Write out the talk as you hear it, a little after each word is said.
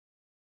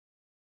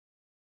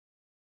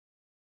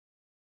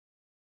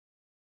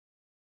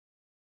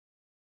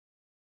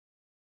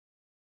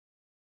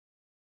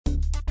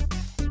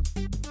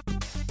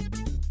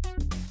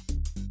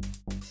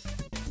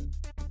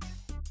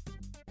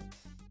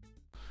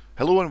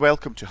Hello and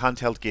welcome to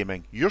Handheld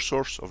Gaming, your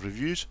source of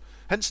reviews,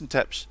 hints and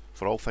tips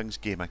for all things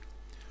gaming.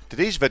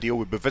 Today's video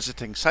will be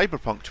visiting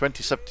Cyberpunk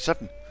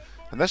 2077,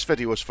 and this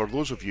video is for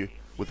those of you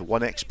with the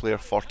OneXPlayer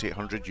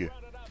 4800U,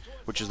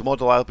 which is the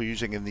model I'll be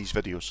using in these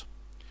videos.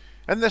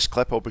 In this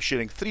clip I'll be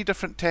sharing 3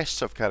 different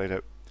tests I've carried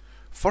out.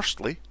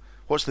 Firstly,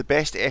 what's the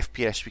best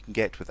FPS we can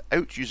get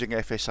without using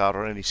FSR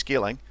or any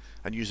scaling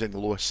and using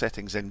the lowest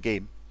settings in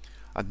game,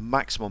 and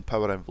maximum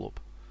power envelope.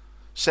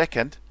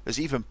 Second, is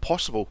it even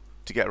possible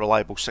to get a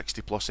reliable 60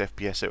 plus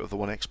FPS out of the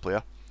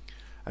OneXPlayer?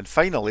 And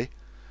finally,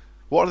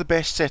 what are the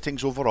best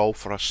settings overall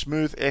for a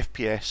smooth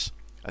FPS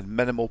and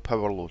minimal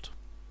power load?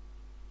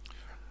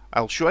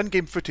 I'll show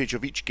in-game footage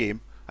of each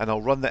game and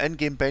I'll run the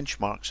in-game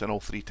benchmarks in all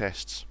 3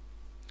 tests.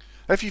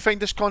 If you find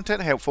this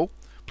content helpful,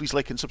 please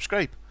like and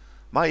subscribe.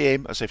 My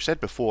aim, as I've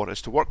said before,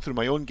 is to work through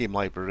my own game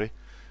library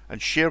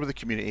and share with the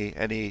community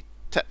any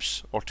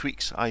tips or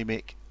tweaks I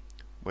make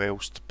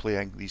whilst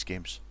playing these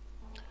games.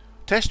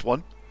 Test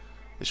 1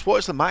 is what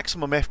is the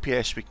maximum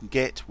FPS we can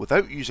get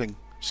without using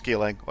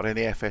scaling or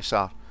any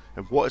FSR,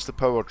 and what is the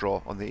power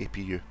draw on the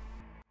APU.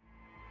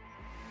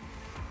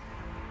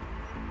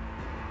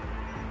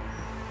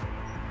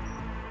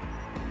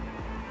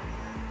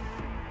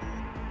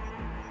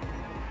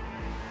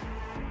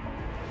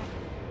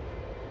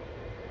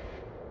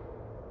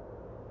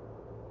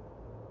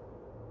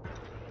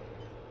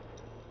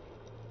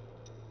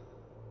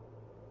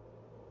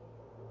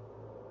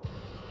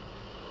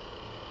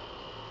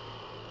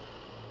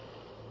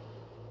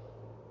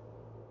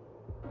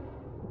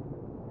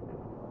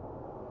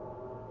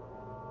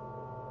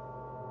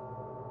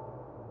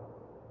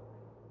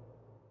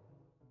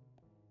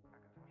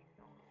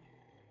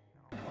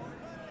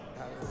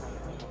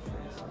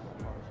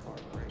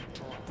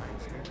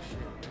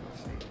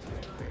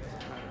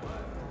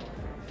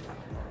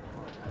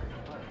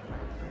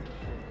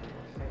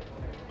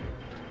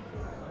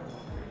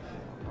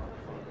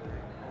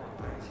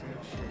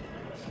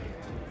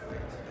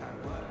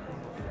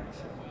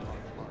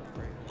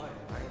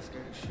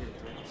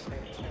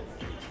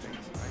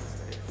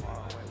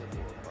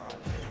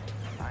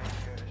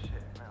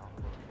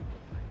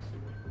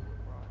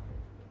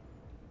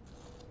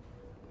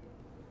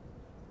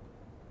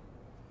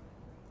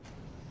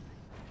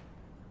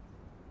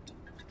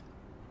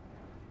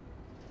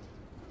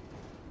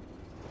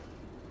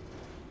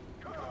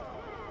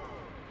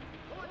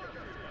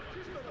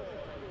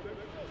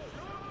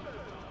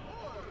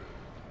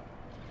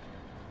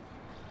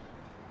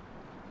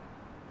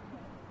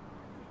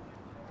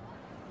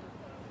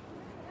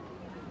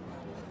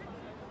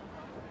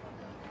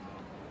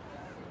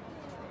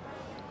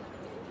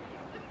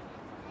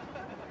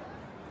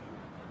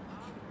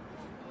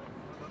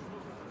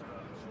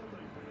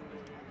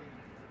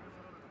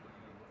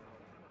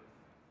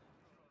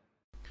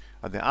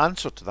 And the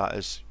answer to that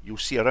is you'll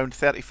see around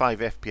 35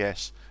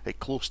 FPS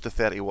at close to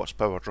 30 watts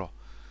power draw.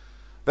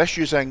 This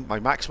using my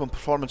Maximum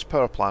Performance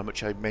power plan,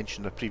 which I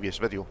mentioned in a previous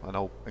video, and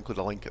I'll include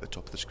a link at the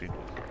top of the screen.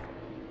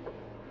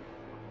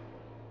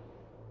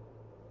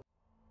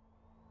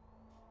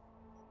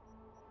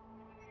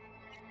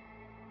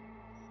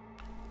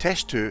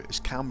 Test 2 is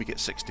can we get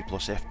 60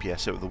 plus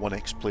FPS out of the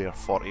OneXPlayer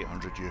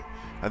 4800U,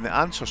 and the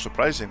answer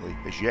surprisingly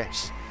is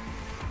yes.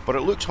 But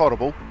it looks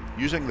horrible.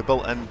 Using the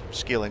built-in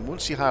scaling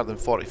won't see higher than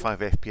 45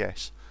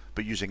 FPS,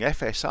 but using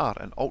FSR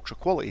and ultra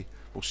quality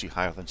will see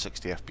higher than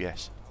 60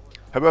 FPS.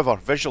 However,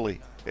 visually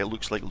it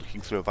looks like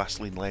looking through a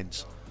Vaseline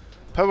lens.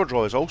 Power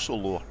draw is also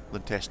lower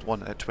than test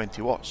 1 at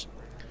 20 watts.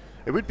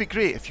 It would be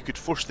great if you could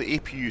force the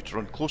APU to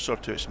run closer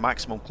to its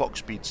maximum clock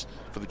speeds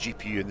for the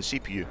GPU and the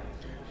CPU.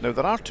 Now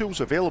there are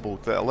tools available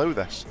that allow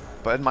this,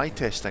 but in my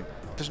testing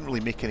it doesn't really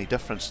make any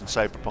difference in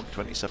Cyberpunk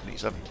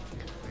 2077.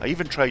 I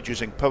even tried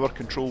using power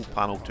control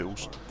panel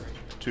tools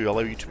to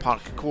allow you to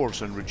park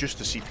cores and reduce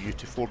the CPU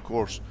to 4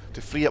 cores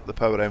to free up the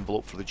power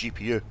envelope for the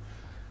GPU.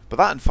 But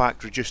that in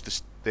fact reduced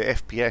the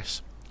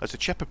FPS, as the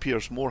chip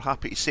appears more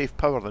happy to save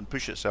power than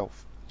push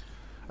itself.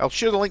 I'll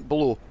share the link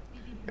below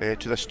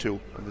to this tool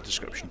in the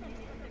description.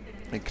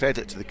 And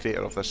credit to the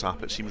creator of this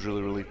app, it seems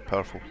really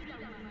powerful.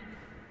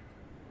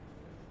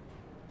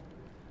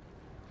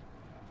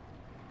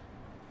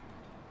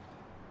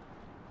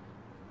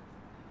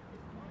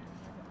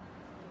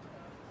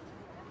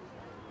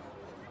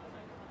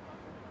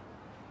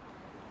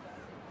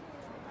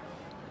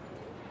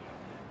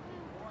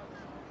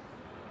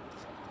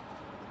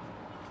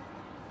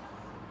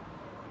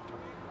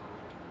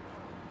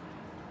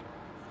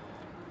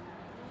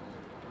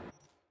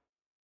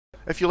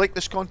 If you like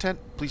this content,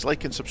 please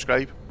like and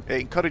subscribe.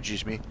 It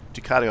encourages me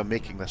to carry on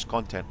making this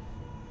content.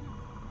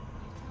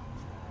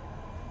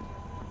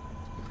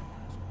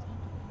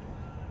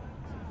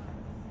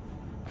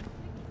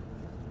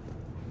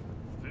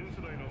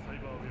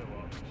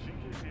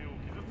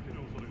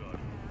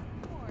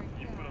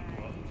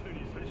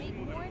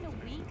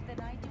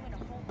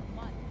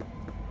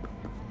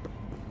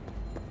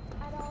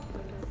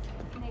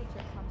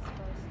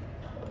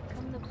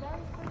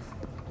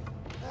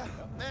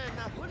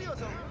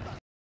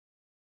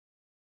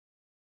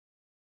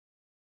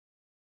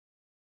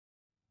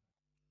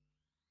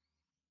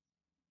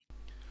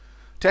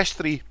 Test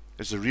 3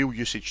 is the real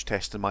usage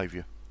test in my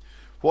view.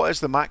 What is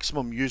the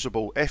maximum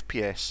usable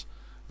FPS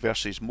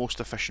versus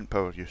most efficient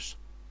power use?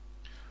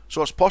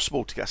 So it's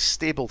possible to get a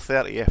stable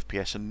 30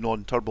 FPS in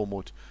non-turbo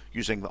mode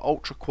using the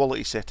ultra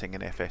quality setting in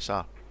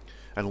FSR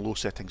and low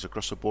settings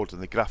across the board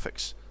in the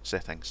graphics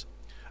settings,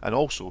 and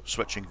also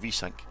switching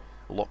VSync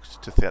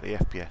locked to 30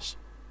 FPS.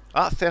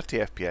 At 30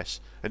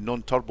 FPS in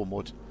non-turbo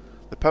mode,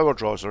 the power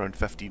draw is around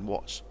 15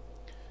 watts,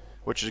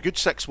 which is a good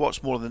 6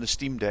 watts more than the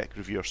Steam Deck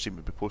reviewers seem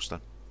to be posting.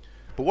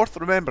 But worth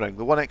remembering,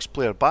 the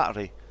OneXPlayer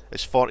battery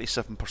is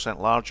 47%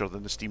 larger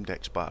than the Steam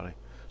Deck's battery,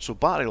 so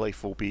battery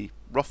life will be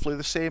roughly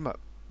the same at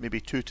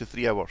maybe 2 to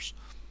 3 hours.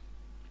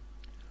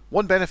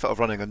 One benefit of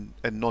running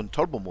in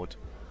non-turbo mode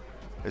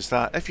is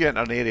that if you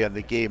enter an area in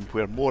the game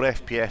where more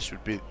FPS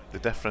would be the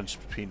difference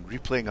between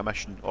replaying a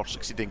mission or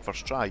succeeding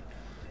first try,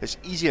 it's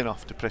easy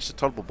enough to press the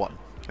turbo button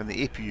and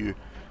the APU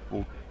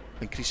will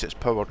increase its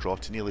power draw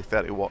to nearly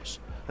 30 watts,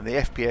 and the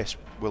FPS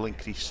will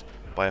increase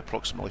by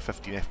approximately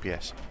 15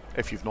 FPS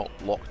if you've not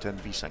locked in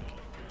VSync.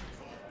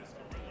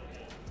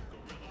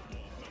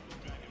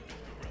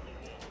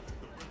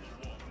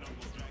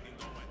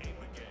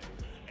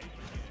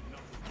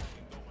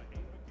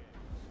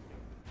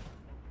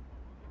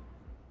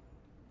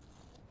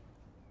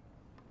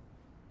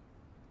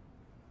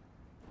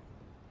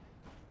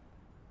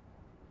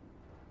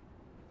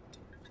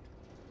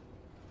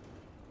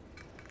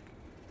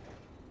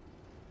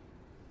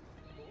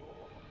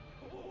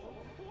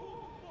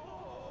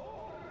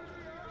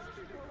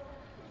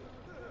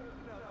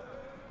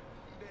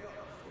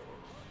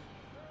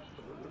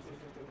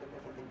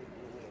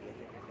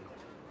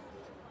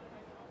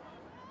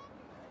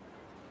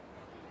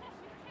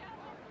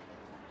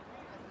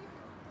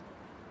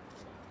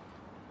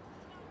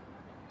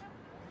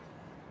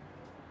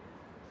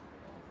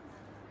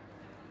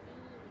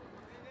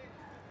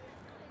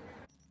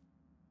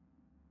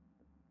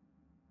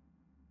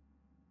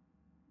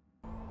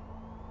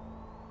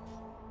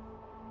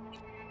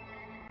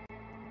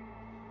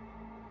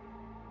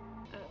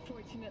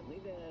 Fortunately,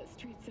 the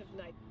streets of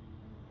night.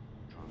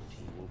 Trauma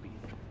team will be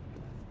there.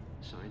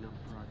 Sign up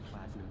for our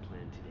platinum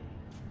plan today,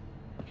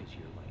 because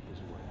your life is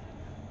worth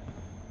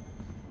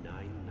it.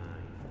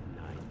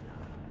 9999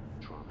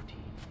 Trauma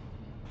team.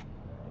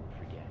 Don't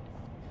forget,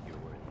 you're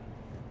worthy.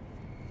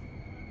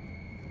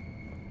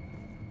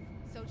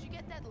 So did you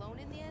get that loan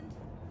in the end?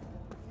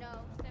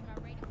 No, said my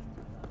radio.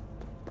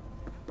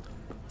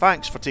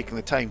 Thanks for taking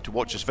the time to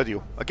watch this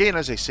video. Again,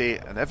 as I say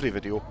in every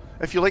video,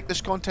 if you like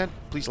this content,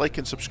 please like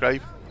and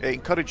subscribe. It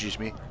encourages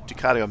me to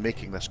carry on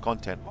making this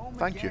content.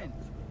 Thank you.